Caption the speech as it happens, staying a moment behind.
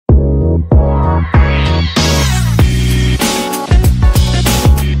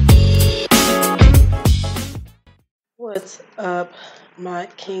my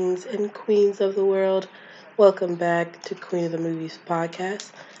kings and queens of the world. Welcome back to Queen of the Movies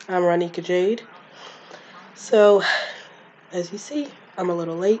podcast. I'm Ronika Jade. So, as you see, I'm a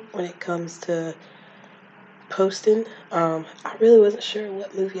little late when it comes to posting. I really wasn't sure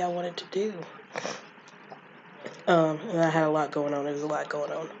what movie I wanted to do. And I had a lot going on. There was a lot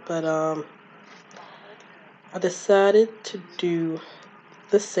going on. But I decided to do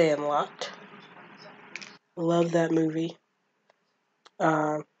The Sandlot. Love that movie.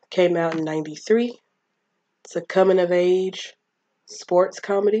 Came out in 93. It's a coming of age sports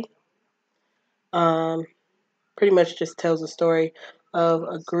comedy. Um, Pretty much just tells a story of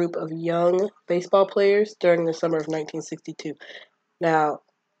a group of young baseball players during the summer of 1962. Now,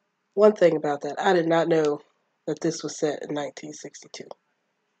 one thing about that, I did not know that this was set in 1962.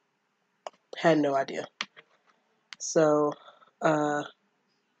 Had no idea. So, uh,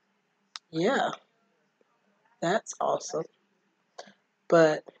 yeah, that's awesome.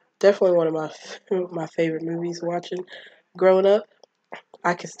 But definitely one of my favorite movies watching growing up.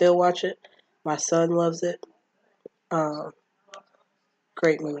 I can still watch it. My son loves it. Um,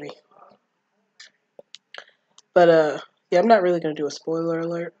 Great movie. But yeah, I'm not really gonna do a spoiler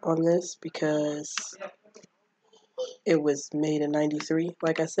alert on this because it was made in '93,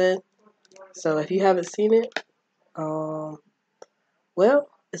 like I said. So if you haven't seen it, um, well,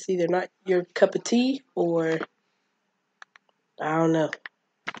 it's either not your cup of tea or I don't know.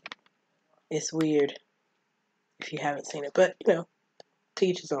 It's weird if you haven't seen it, but to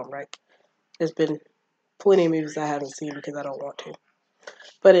each his own, right? There's been plenty of movies I haven't seen because I don't want to.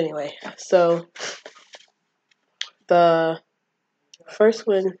 But anyway, so the first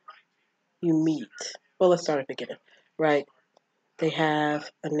one you meet, well, let's start at the beginning, right? They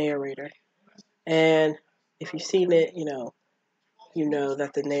have a narrator, and if you've seen it, you know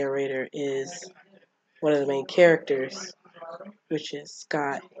that the narrator is one of the main characters, which is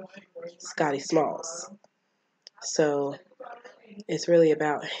Scotty Smalls. So it's really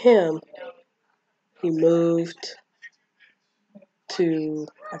about him. He moved to,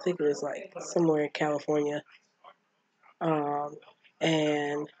 I think it was like somewhere in California,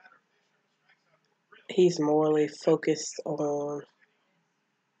 and he's morally focused on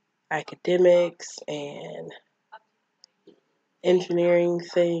academics and engineering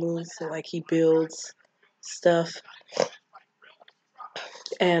things. Like he builds stuff,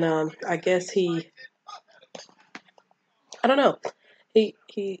 and I guess I don't know. He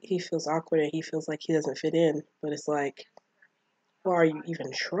feels awkward and he feels like he doesn't fit in. But it's like, well, are you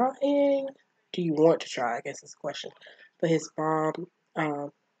even trying? Do you want to try? I guess is the question. But his mom,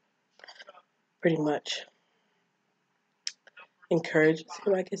 um, pretty much encourages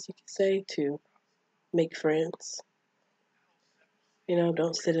him, I guess you could say, to make friends.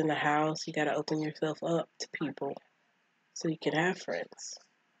 Don't sit in the house. You got to open yourself up to people so you can have friends.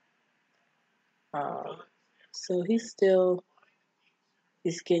 Um, so he's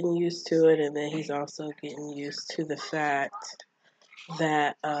getting used to it, and then he's also getting used to the fact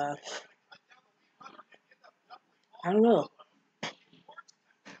that I don't know,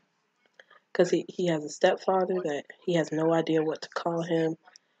 because he has a stepfather that he has no idea what to call him.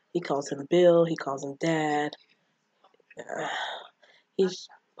 He calls him Bill. He calls him Dad. Uh, he's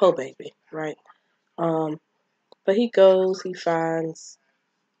po baby, right? Um, but he goes. He finds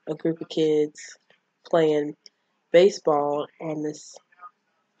a group of kids playing baseball on this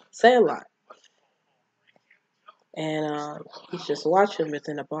sandlot, and he's just watching. But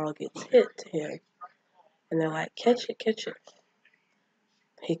then a ball gets hit to him, and they're like, "Catch it, catch it."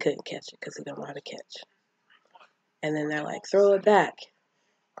 He couldn't catch it because he don't know how to catch. And then they're like, "Throw it back,"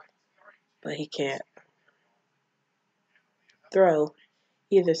 but he can't throw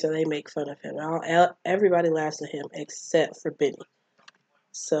either, so they make fun of him. Everybody laughs at him except for Benny.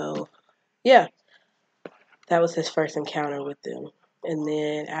 So, yeah, that was his first encounter with them. And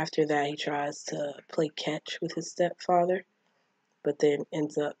then after that, he tries to play catch with his stepfather, but then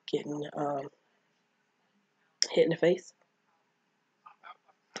ends up getting hit in the face.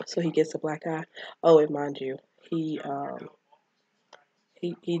 So he gets a black eye. Oh, and mind you, he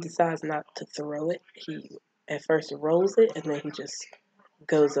decides not to throw it. He at first rolls it, and then he just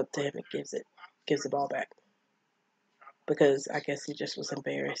goes up to him and gives the ball back. Because I guess he just was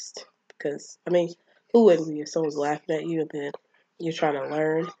embarrassed. Because, I mean, who wouldn't be if someone's laughing at you and then you're trying to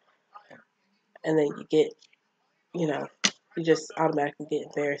learn and then you know, you just automatically get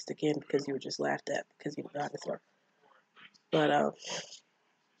embarrassed again because you were just laughed at because you didn't know how to throw. But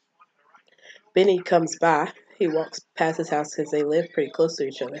Benny comes by. He walks past his house because they live pretty close to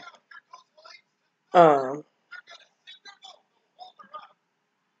each other.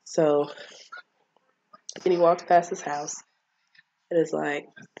 So Benny walks past his house And it's like,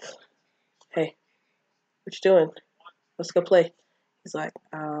 hey, what you doing? Let's go play. He's like,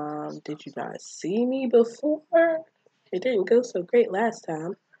 did you not see me before? It didn't go so great last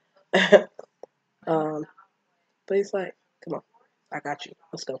time. um, but he's like, come on, I got you.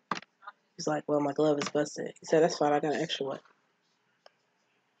 Let's go. He's like, well, my glove is busted. He said, that's fine. I got an extra one.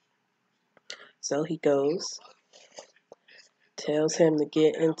 So he goes, tells him to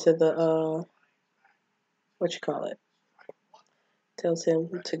get into the, what you call it? Tells him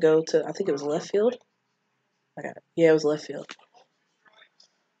to go to, I think it was left field. Okay. Yeah, it was left field.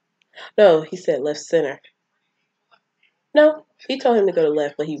 No, he said left center. No, he told him to go to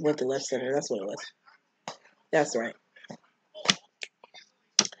left, but he went to left center. That's what it was. That's right.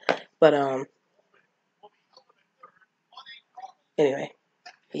 But anyway,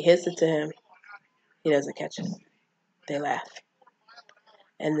 he hits it to him. He doesn't catch it. They laugh.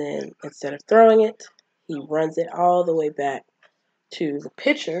 And then instead of throwing it, he runs it all the way back to the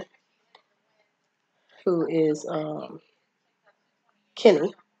pitcher, who is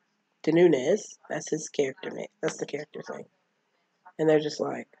Kenny DeNunez. That's his character name. That's the character's name. And they're just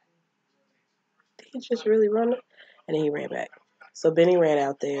like, did he just really run it? And then he ran back. So Benny ran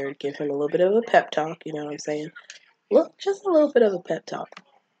out there to give him a little bit of a pep talk, you know what I'm saying? Look, just a little bit of a pep talk.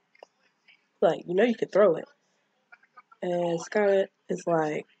 Like, you know you could throw it. And Scarlett is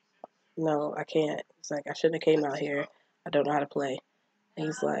like, no, I can't. It's like, I shouldn't have came out here. I don't know how to play. And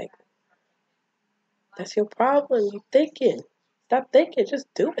he's like, that's your problem. You thinking. Stop thinking. Just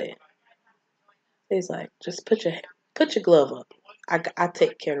do it. He's like, just put your glove up. I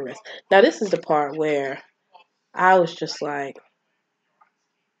take care of the rest. Now, this is the part where I was just like,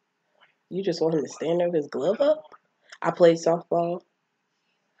 you just want him to stand there with his glove up? I played softball,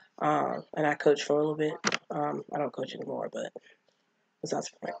 and I coached for a little bit. I don't coach anymore, but besides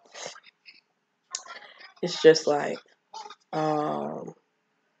the point. It's just like,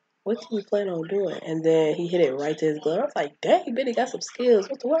 what do you plan on doing? And then he hit it right to his glove. I was like, dang, Benny got some skills.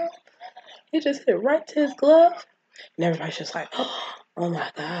 What the world? He just hit it right to his glove. And everybody's just like, oh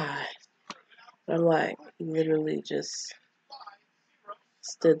my God. And I'm like, he literally just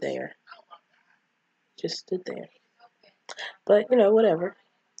stood there. Just stood there. But, you know, whatever.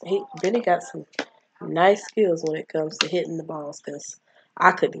 Benny got some nice skills when it comes to hitting the balls, because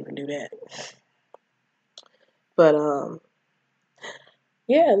I couldn't even do that. But,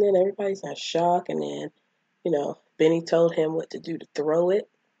 yeah, and then everybody's in shock, and then, you know, Benny told him what to do to throw it,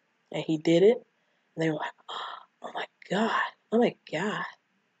 and he did it. And they were like, oh my God, oh my God.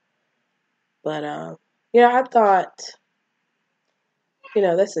 But, yeah, I thought, you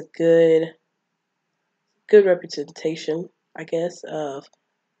know, that's a good representation, I guess, of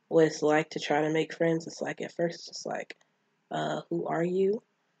what it's like to try to make friends. It's like, at first, it's like, who are you?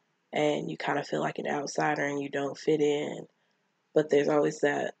 And you kind of feel like an outsider and you don't fit in. But there's always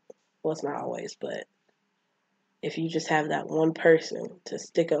that, well, it's not always, but if you just have that one person to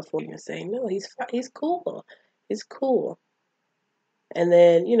stick up for you and say, no, he's cool. He's cool. And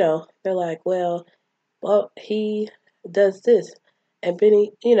then, you know, they're like, well, he does this. And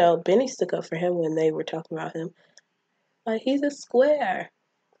Benny, you know, Benny stuck up for him when they were talking about him. Like, he's a square.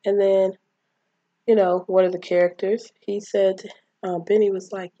 And then, you know, one of the characters, he said, Benny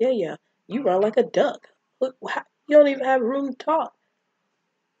was like, yeah, you run like a duck. Look, you don't even have room to talk.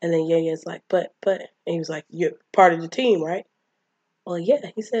 And then Yaya's like, but, and he was like, you're part of the team, right? Well,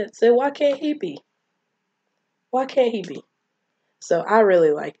 yeah, he said, so why can't he be? Why can't he be? So I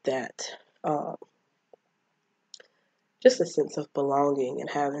really like that. Just a sense of belonging and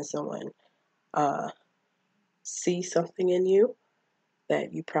having someone see something in you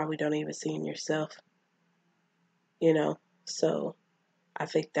that you probably don't even see in yourself, you know? So I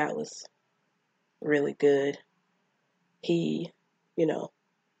think that was really good. He, you know,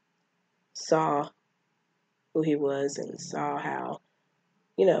 saw who he was and saw how,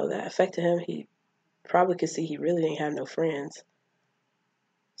 you know, that affected him. He probably could see he really didn't have no friends.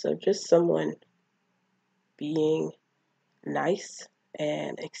 So just someone being nice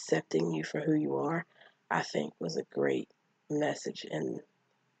and accepting you for who you are, I think was a great message in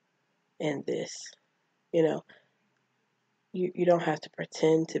this. You know, you don't have to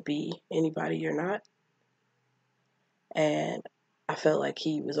pretend to be anybody you're not. And I felt like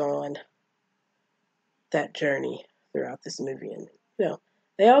he was on that journey throughout this movie, and you know,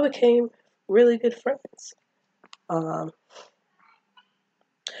 they all became really good friends.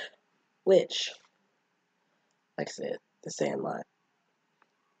 Which, like I said, The Sandlot.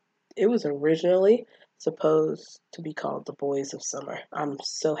 It was originally supposed to be called The Boys of Summer. I'm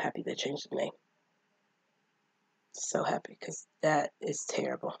so happy they changed the name. So happy, because that is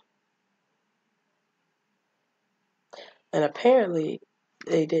terrible. And apparently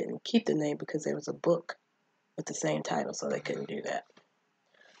they didn't keep the name because there was a book with the same title, so they couldn't do that.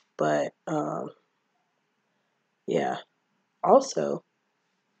 But yeah. Also,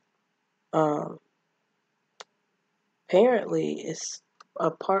 apparently it's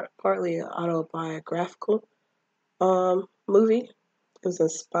partly an autobiographical movie. It was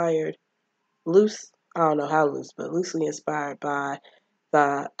inspired I don't know how loose, but loosely inspired by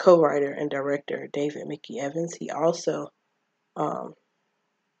the co-writer and director David Mickey Evans. He also, oh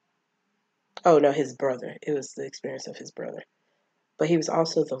no, his brother. It was the experience of his brother, but he was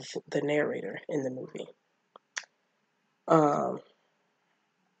also the narrator in the movie. Um,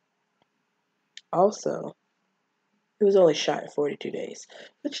 Also, it was only shot in 42 days,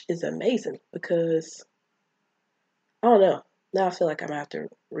 which is amazing because I don't know. Now I feel like I'm gonna have to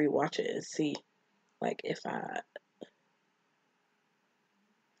rewatch it and see, like, if I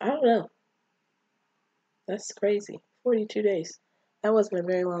don't know. That's crazy. 42 days. That wasn't a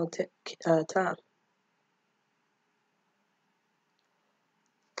very long time.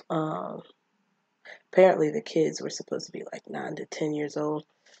 Um, Apparently the kids were supposed to be like 9 to 10 years old,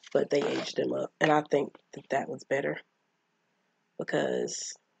 but they aged them up, and I think that was better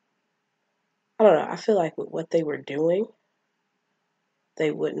because I don't know. I feel like with what they were doing, they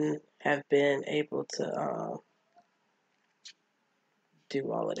wouldn't have been able to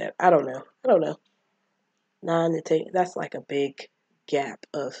do all of that. I don't know. 9 to 10. That's like a big gap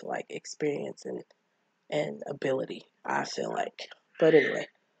of like experience and ability. I feel like, but anyway,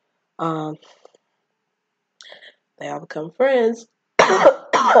 um, they all become friends.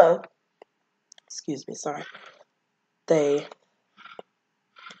 Excuse me. Sorry. They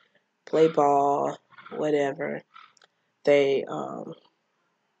play ball, whatever. They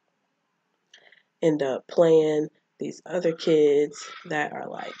end up playing these other kids that are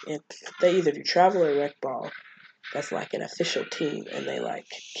like, they either do travel or rec ball. That's like an official team, and they like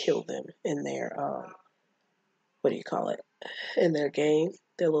kill them in their what do you call it? In their game,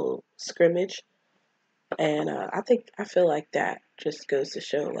 their little scrimmage. And I feel like that just goes to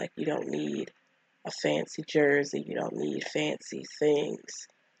show like you don't need a fancy jersey, you don't need fancy things,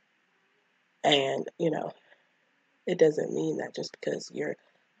 and it doesn't mean that just because you're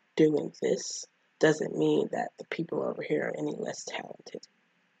doing this doesn't mean that the people over here are any less talented.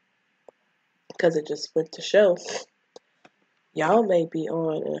 Because it just went to show y'all may be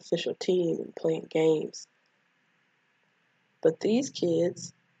on an official team and playing games, but these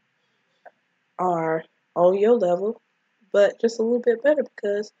kids are on your level, but just a little bit better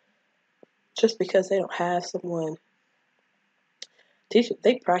because they don't have someone teach it.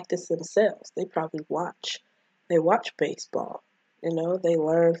 They practice themselves. They probably watch. They watch baseball. They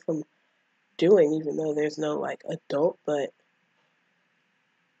learn from doing, even though there's no like adult, but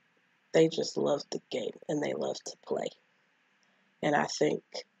they just love the game and they love to play. And I think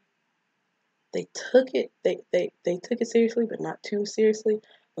they took it they took it seriously, but not too seriously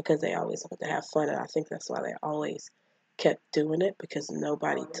because they always wanted to have fun. And I think that's why they always kept doing it, because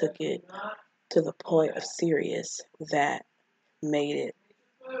nobody took it to the point of serious that made it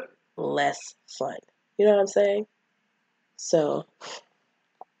less fun. You know what I'm saying? So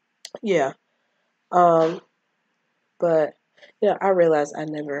yeah. But I realized I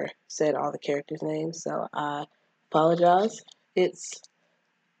never said all the characters' names, so I apologize. It's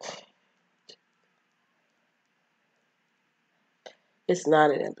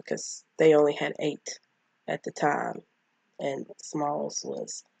not in it because they only had 8 at the time, and Smalls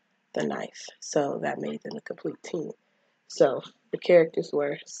was the 9th, so that made them a complete team. So the characters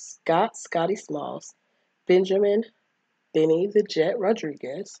were Scotty Smalls, Benjamin, Benny the Jet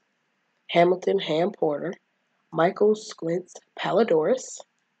Rodriguez, Hamilton Ham Porter, Michael Squints Palladores,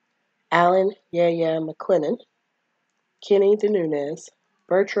 Alan Yaya McLennan, Kenny DeNunez,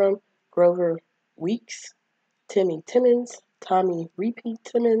 Bertram Grover Weeks, Timmy Timmons, Tommy Repeat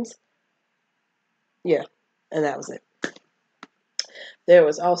Timmons. Yeah, and that was it. There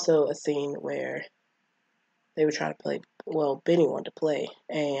was also a scene where they were trying to play, well, Benny wanted to play,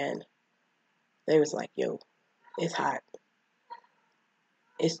 and they was like, yo, it's hot.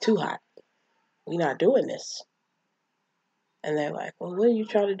 It's too hot. We're not doing this. And they're like, well, what are you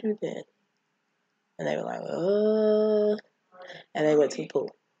trying to do then? And they were like, and they went to the pool.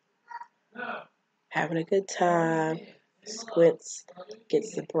 Having a good time. Squints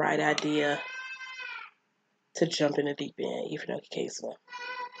gets the bright idea to jump in the deep end, even though he can't swim.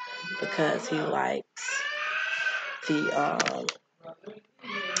 Because he likes the,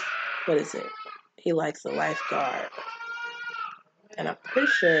 what is it? He likes the lifeguard. And I'm pretty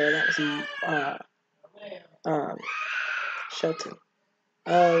sure that was, Shelton.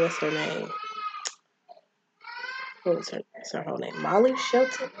 Oh, what's her name? What was her whole name? Molly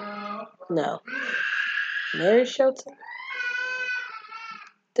Shelton? No. Mary Shelton?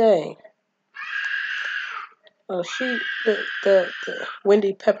 Dang. Oh, the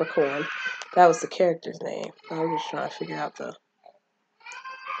Wendy Peppercorn. That was the character's name. I was just trying to figure out her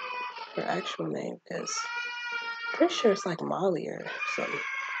actual name because I'm pretty sure it's like Molly or something.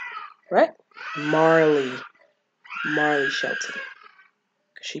 Right? Marley Shelton.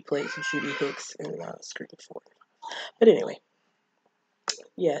 She plays Judy Hicks in Scream 4. But anyway,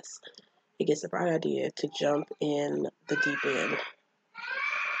 yes, he gets the bright idea to jump in the deep end.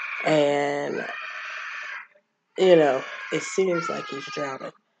 And, it seems like he's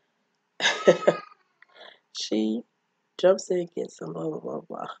drowning. She jumps in, gets some blah, blah, blah,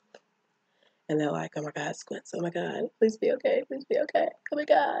 blah. And they're like, oh my God, Squints, oh my God, please be okay, please be okay. Oh my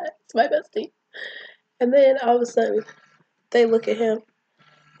God, it's my bestie. And then all of a sudden, they look at him,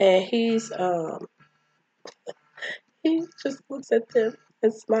 and he just looks at them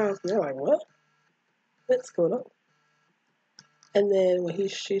and smiles. And they're like, what? What's going on? And then when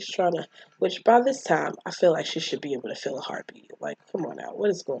she's trying to, which by this time, I feel like she should be able to feel a heartbeat. Like, come on now, what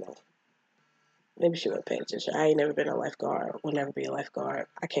is going on? Maybe she wasn't paying attention. I ain't never been a lifeguard, will never be a lifeguard.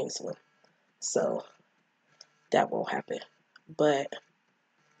 I can't swim. So, that won't happen. But,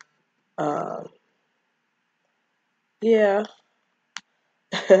 yeah.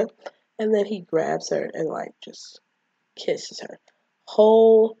 And then he grabs her and, like, just kisses her.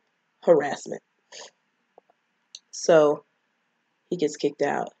 Whole harassment. So, he gets kicked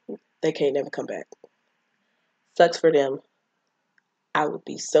out. They can't never come back. Sucks for them. I would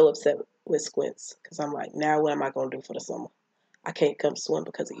be so upset with Squints because I'm like, now what am I going to do for the summer? I can't come swim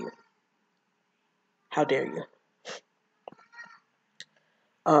because of you. How dare you?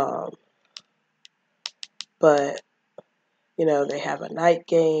 But, they have a night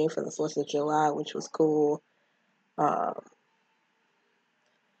game for the 4th of July, which was cool.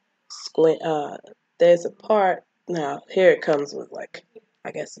 Squint, there's a part, now here it comes with, like,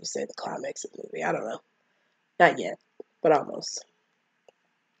 I guess you say the climax of the movie. I don't know. Not yet, but almost.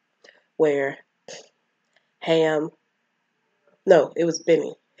 Where it was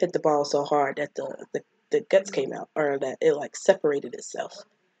Benny, hit the ball so hard that the guts came out, or that it, like, separated itself.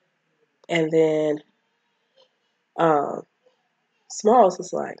 And then Smalls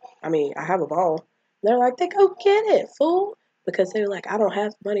was like, I have a ball. And they're like, then go get it, fool. Because they were like, I don't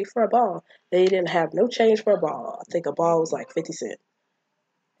have money for a ball. They didn't have no change for a ball. I think a ball was like 50 cents.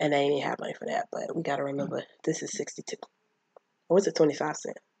 And they didn't have money for that. But we got to remember, this is 62. Or was it 25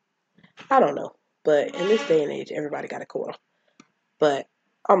 cents? I don't know. But in this day and age, everybody got a quarter. But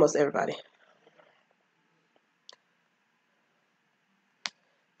almost everybody.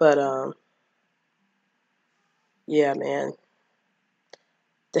 But, yeah, man.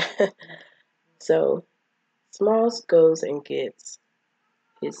 So, Smalls goes and gets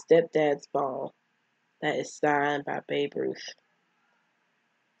his stepdad's ball that is signed by Babe Ruth.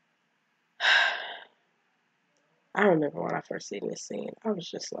 I remember when I first seen this scene, I was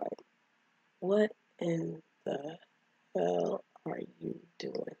just like, what in the hell are you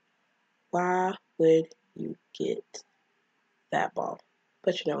doing? Why would you get that ball?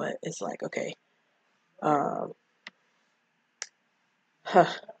 But you know what? It's like, okay,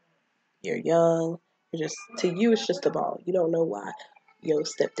 you're young. To you, it's just a ball. You don't know why your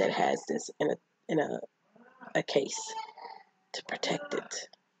stepdad has this in a case to protect it.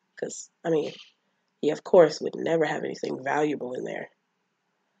 Because, he of course would never have anything valuable in there.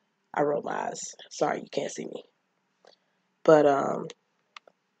 I roll my eyes. Sorry, you can't see me. But,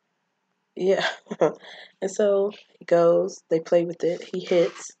 yeah. And so he goes, they play with it, he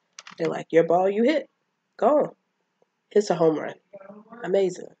hits. They're like, your ball, you hit. Go on. Hits a home run.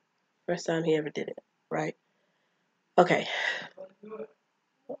 Amazing. First time he ever did it, right? Okay.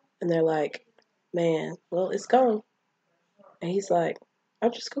 And they're like, man, well, it's gone. And he's like, I'll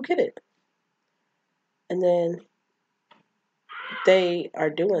just go get it. And then they are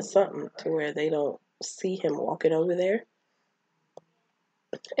doing something to where they don't see him walking over there.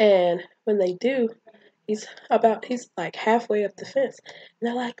 And when they do, he's like halfway up the fence. And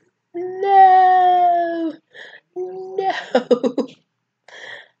they're like, no.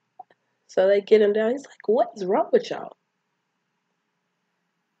 So they get him down. He's like, what is wrong with y'all?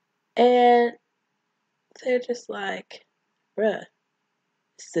 And they're just like, bruh,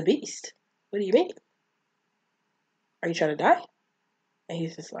 it's the beast. What do you mean? Are you trying to die? And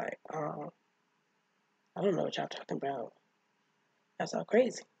he's just like, I don't know what y'all talking about. That's all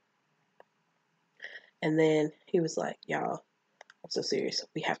crazy. And then he was like, y'all, I'm so serious.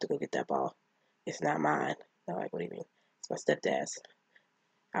 We have to go get that ball. It's not mine. They're like, what do you mean? It's my stepdad's.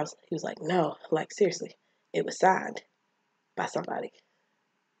 He was like, no, like, seriously. it was signed by somebody.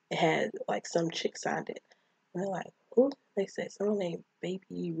 It had like some chick signed it. And they're like, who? They said someone named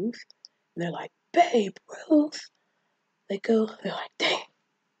Baby Ruth. And they're like, Babe Ruth. They're like, dang,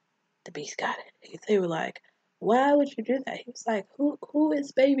 the beast got it. They were like, why would you do that? He was like, who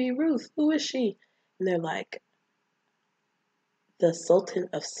is Baby Ruth? Who is she? And they're like, the Sultan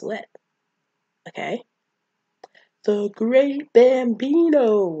of Sweat. Okay? The Great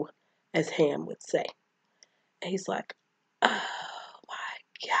Bambino, as Ham would say. And he's like, oh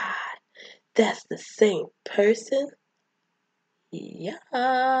my God, that's the same person?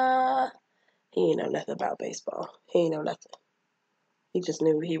 Yeah. He ain't know nothing about baseball. He ain't know nothing. He just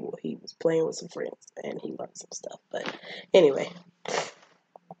knew he was playing with some friends and he learned some stuff. But anyway,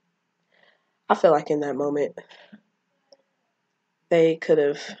 I feel like in that moment, they could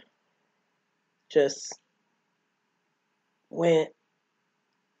have just went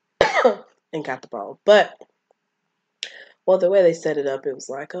and got the ball. But, well, the way they set it up, it was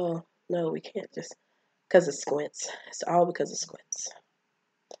like, oh, no, we can't just, because of Squints. It's all because of Squints.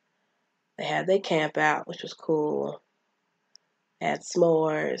 They had their camp out, which was cool. They had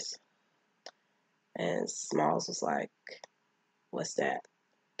s'mores. And Smalls was like, what's that?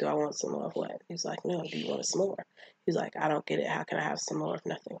 Do I want some more of what? He's like, no, do you want a s'more? He's like, I don't get it. How can I have some more of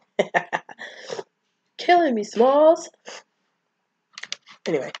nothing? Killing me, Smalls.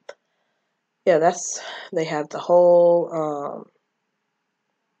 Anyway, yeah, they had the whole, what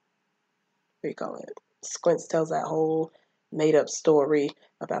do you call it? Squints tells that whole made up story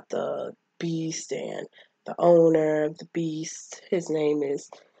about the beast and the owner of the beast. His name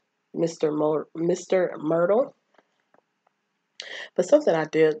is Mr. Myrtle. But something I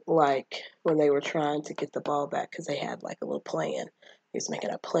did like when they were trying to get the ball back, because they had like a little plan. He was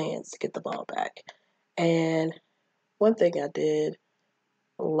making up plans to get the ball back. And one thing I did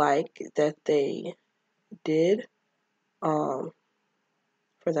like that they did for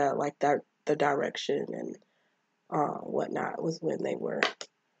that, like that, the direction and whatnot, was when they were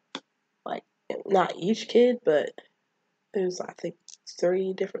like, not each kid, but it was, I think,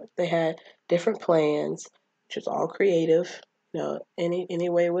 they had different plans, which was all creative. Any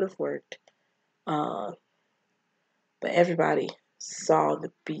way it would have worked. But everybody saw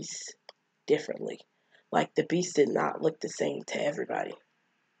the beast differently. Like, the beast did not look the same to everybody.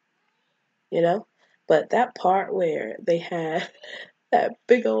 But that part where they had that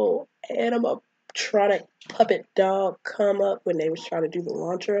big old animatronic puppet dog come up when they was trying to do the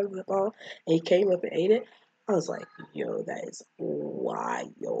launcher of the ball, and he came up and ate it, I was like, yo, that is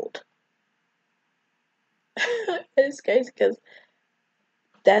wild. It's crazy because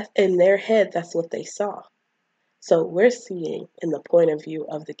that's in their head, that's what they saw. So we're seeing in the point of view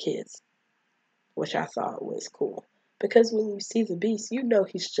of the kids, which I thought was cool. Because when you see the beast,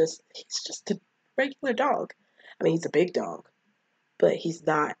 he's just a regular dog. I mean, he's a big dog, but he's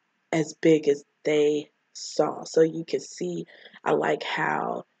not as big as they saw. So you can see, I like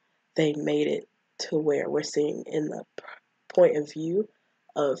how they made it to where we're seeing in the point of view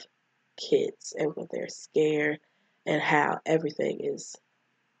of kids and when they're scared and how everything is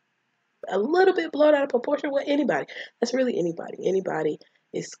a little bit blown out of proportion with anybody. That's really anybody. Anybody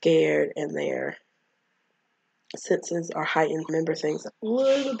is scared and their senses are heightened, remember things a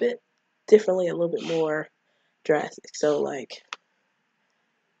little bit differently, a little bit more drastic. So, like,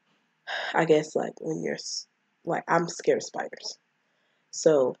 I guess, like, when you're, like, I'm scared of spiders.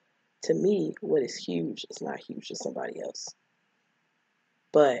 So, to me, what is huge is not huge to somebody else.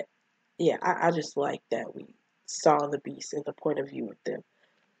 But, yeah, I just like that we saw the beast in the point of view of them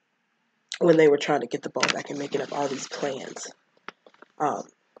when they were trying to get the ball back and making up all these plans. And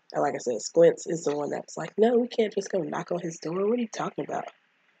like I said, Squints is the one that's like, no, we can't just go knock on his door. What are you talking about?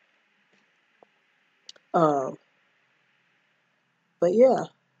 But yeah.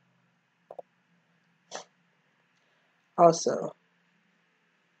 Also,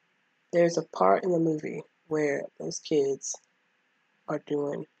 there's a part in the movie where those kids are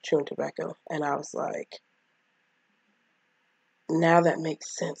chewing tobacco, and I was like, now that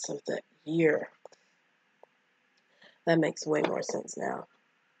makes sense of the year. That makes way more sense now.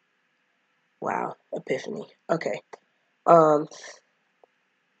 Wow, epiphany. Okay.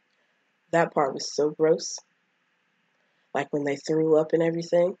 That part was so gross. Like when they threw up and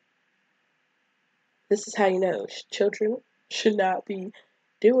everything. This is how you know children should not be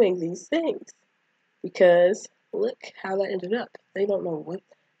doing these things, because look how that ended up. They don't know what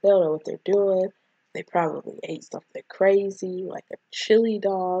they're doing. They probably ate something crazy, like a chili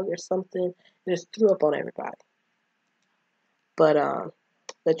dog or something, and just threw up on everybody. But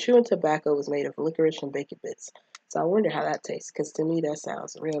the chewing tobacco was made of licorice and bacon bits. So I wonder how that tastes, because to me that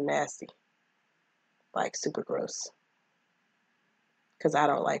sounds real nasty. like super gross because I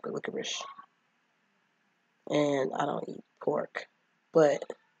don't like licorice and I don't eat pork. But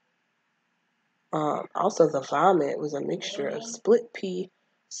also the vomit was a mixture of split pea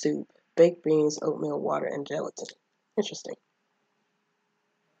soup, baked beans, oatmeal water, and gelatin. Interesting.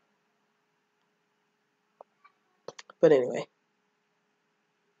 But anyway,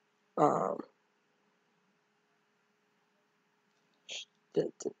 um,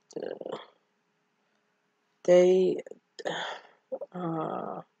 they,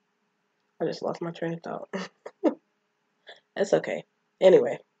 I just lost my train of thought. That's okay.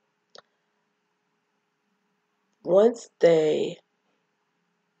 Anyway, once they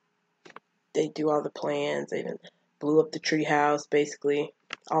do all the plans, they even blew up the tree house, basically.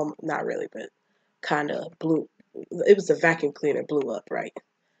 Not really, but kind of blew. It was a vacuum cleaner blew up, right?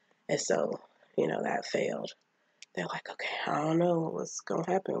 And so, that failed. They're like, okay, I don't know what's gonna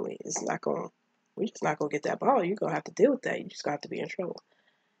happen. We're just not gonna get that ball. You're gonna have to deal with that. You just gonna have to be in trouble.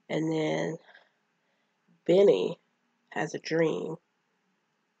 And then Benny has a dream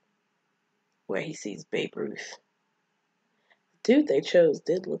where he sees Babe Ruth. Dude they chose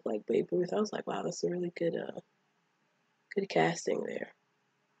did look like Babe Ruth. I was like, wow, that's a really good casting there.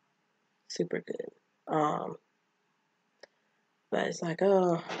 Super good. But it's like,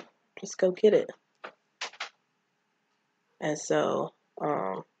 oh, just go get it. And so,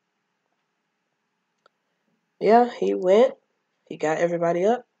 yeah, he went. He got everybody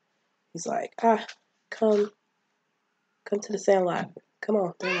up. He's like, come to the Sandlot. Come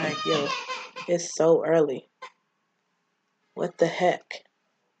on. They're like, yo, it's so early. What the heck?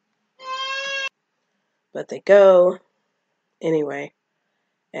 But they go anyway.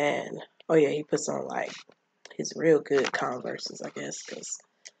 And, oh yeah, he puts on like his real good Converses, I guess.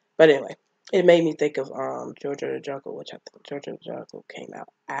 But anyway, it made me think of Georgia the Jungle, which I think Georgia the Jungle came out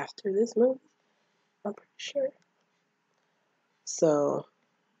after this movie. I'm pretty sure. So,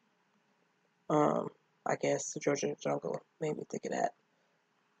 I guess the Georgia Jungle made me think of that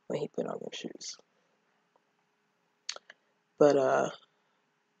when he put on them shoes. But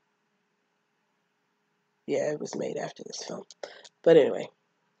yeah, it was made after this film. But anyway,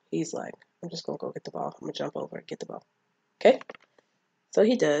 he's like, I'm just gonna go get the ball. I'm gonna jump over and get the ball. Okay? So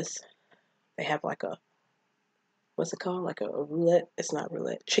he does. They have like what's it called? Like a roulette. It's not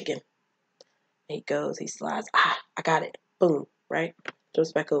roulette. Chicken. And he goes, he slides. I got it. Boom. Right?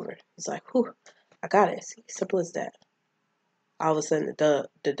 Jumps back over. He's like, whew, I got it. See, simple as that. All of a sudden,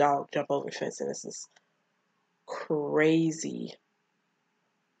 the dog jump over the fence, and this is crazy,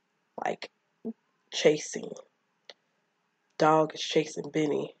 like, chasing. Dog is chasing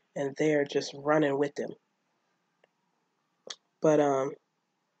Benny, and they're just running with him. But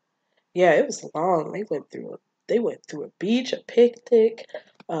yeah, it was long. They went through a beach, a picnic,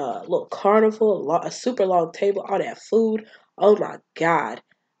 a little carnival, a super long table, all that food. Oh my God.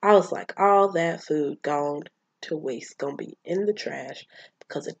 I was like, all that food gone to waste, gonna be in the trash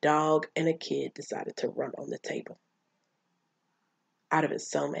because a dog and a kid decided to run on the table. I'd have been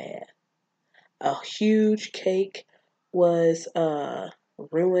so mad. A huge cake was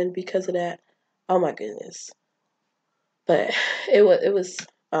ruined because of that. Oh my goodness. But it was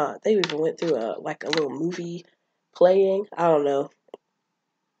they even went through a little movie playing. I don't know.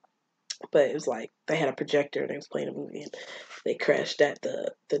 But it was like they had a projector and they was playing a movie and they crashed that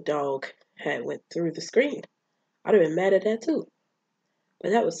the dog had went through the screen. I'd have been mad at that too. But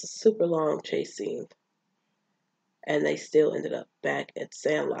that was a super long chase scene. And they still ended up back at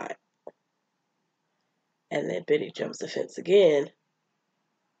Sandlot. And then Benny jumps the fence again.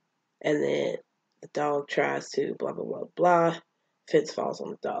 And then the dog tries to blah blah blah blah. Fence falls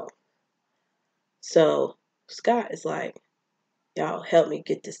on the dog. So Scott is like, y'all help me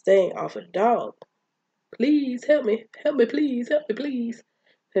get this thing off of the dog. Please help me. Help me, please. Help me, please.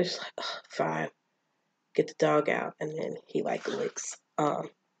 They're just like, fine. Get the dog out. And then he licks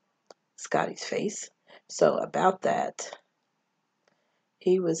Scotty's face. So about that,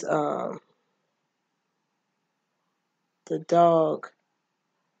 he was the dog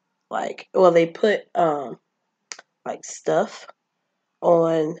they put stuff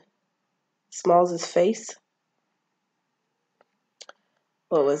on Smalls' face.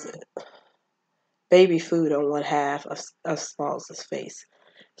 What was it? Baby food on one half of Smalls' face.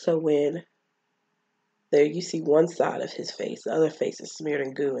 So when there you see one side of his face, the other face is smeared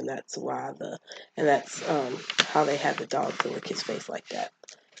in goo, and that's how they had the dog to lick his face like that.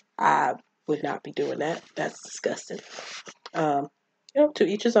 I would not be doing that. That's disgusting. To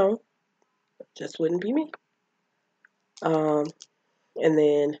each his own. Just wouldn't be me. And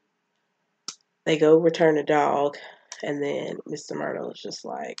then they go return the dog, and then Mr. Myrtle is just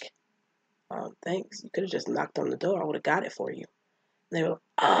like, Thanks. You could have just knocked on the door. I would have got it for you. And they were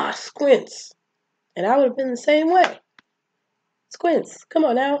like, Squints. And I would have been the same way. Squints, come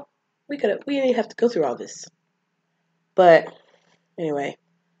on now. We didn't have to go through all this. But anyway,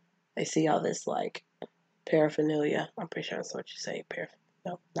 they see all this like paraphernalia. I'm pretty sure that's what you say.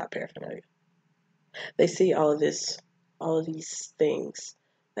 No, not paraphernalia. They see all of these things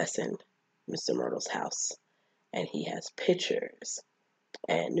that's in Mr. Myrtle's house. And he has pictures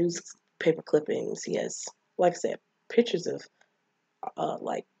and newspaper clippings. He has, like I said, pictures of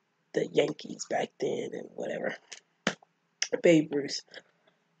like the Yankees back then and whatever. Babe Ruth.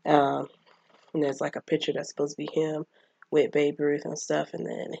 And there's like a picture that's supposed to be him with Babe Ruth and stuff. And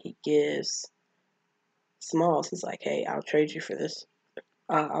then he gives Smalls. He's like, hey, I'll trade you for this.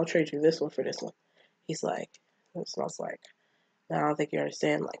 I'll trade you this one for this one. He's like, Smalls like, no, I don't think you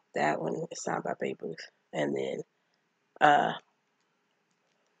understand. Like that one is signed by Babe Ruth. And then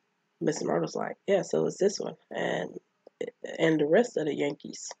Mr. Myrtle's like, yeah, so is this one. And the rest of the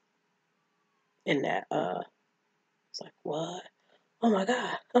Yankees in that, it's like, what? Oh my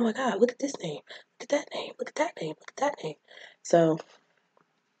God, look at this name. Look at that name. Look at that name. Look at that name. So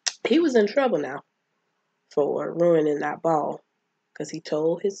he was in trouble now for ruining that ball because he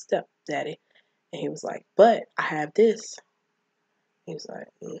told his stepdaddy and he was like, but I have this. He was like,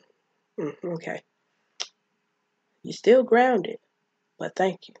 okay. You're still grounded, but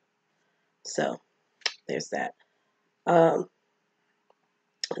thank you. So there's that. And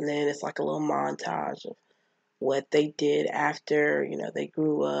then it's like a little montage of what they did after, they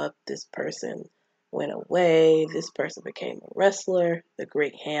grew up. This person went away. This person became a wrestler, the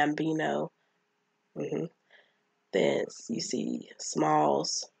great Hambino. Then you see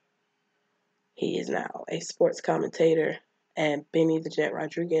Smalls. He is now a sports commentator. And Benny the Jet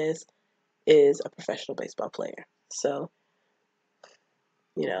Rodriguez is a professional baseball player. So,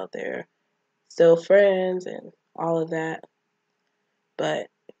 they're still friends and all of that. But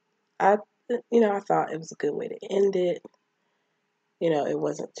I thought it was a good way to end it. It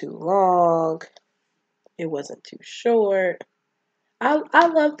wasn't too long. It wasn't too short. I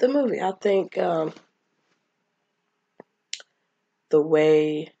loved the movie. I think the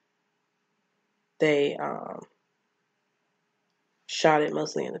way they shot it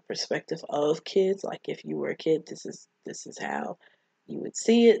mostly in the perspective of kids. Like if you were a kid, this is how you would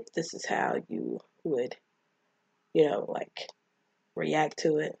see it. This is how you would, like react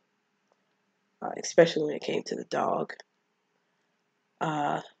to it. Especially when it came to the dog.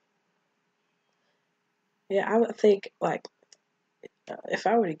 Yeah, I would think like if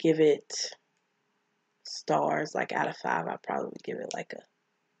I were to give it stars, like out of 5, I'd probably give it like a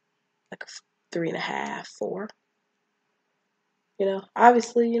 3.5, 4.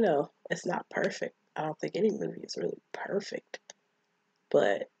 Obviously, it's not perfect. I don't think any movie is really perfect.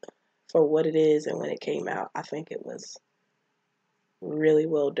 But for what it is and when it came out, I think it was really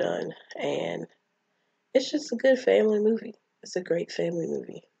well done. And it's just a good family movie. It's a great family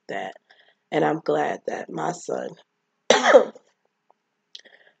movie and I'm glad that my son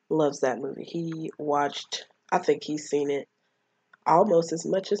loves that movie. I think he's seen it almost as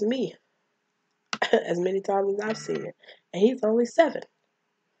much as me, as many times as I've seen it. And he's only 7.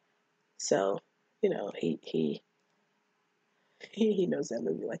 So, he knows that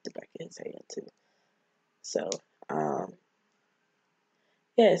movie like the back of his hand too. So,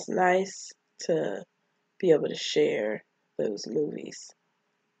 yeah, it's nice to be able to share those movies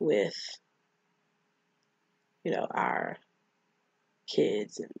with, our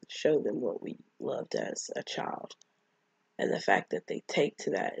kids and show them what we loved as a child. And the fact that they take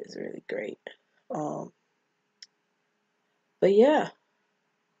to that is really great. But yeah,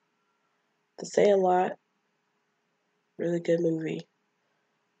 The Sandlot, really good movie.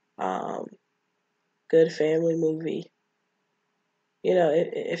 Good family movie.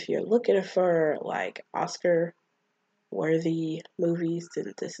 If you're looking for like Oscar-worthy movies,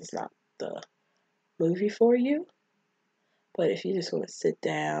 then this is not the movie for you. But if you just want to sit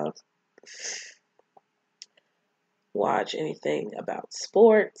down, watch anything about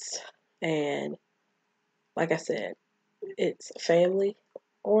sports, and like I said, it's family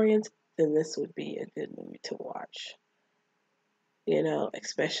oriented, then this would be a good movie to watch.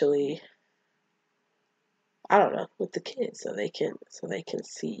 Especially I don't know, with the kids so they can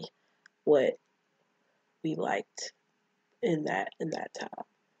see what we liked in that time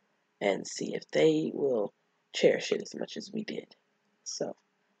and see if they will cherish it as much as we did. So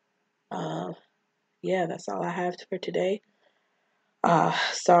yeah, that's all I have for today.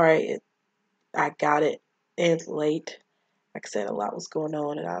 Sorry I got it in late. Like I said, a lot was going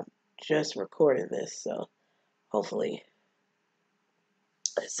on and I just recorded this, so hopefully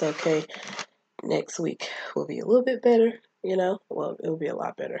it's okay. next week will be a little bit better, Well, it'll be a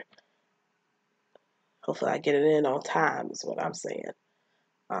lot better. Hopefully I get it in on time is what I'm saying.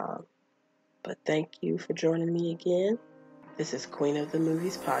 But thank you for joining me again. This is Queen of the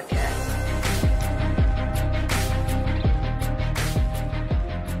Movies Podcast.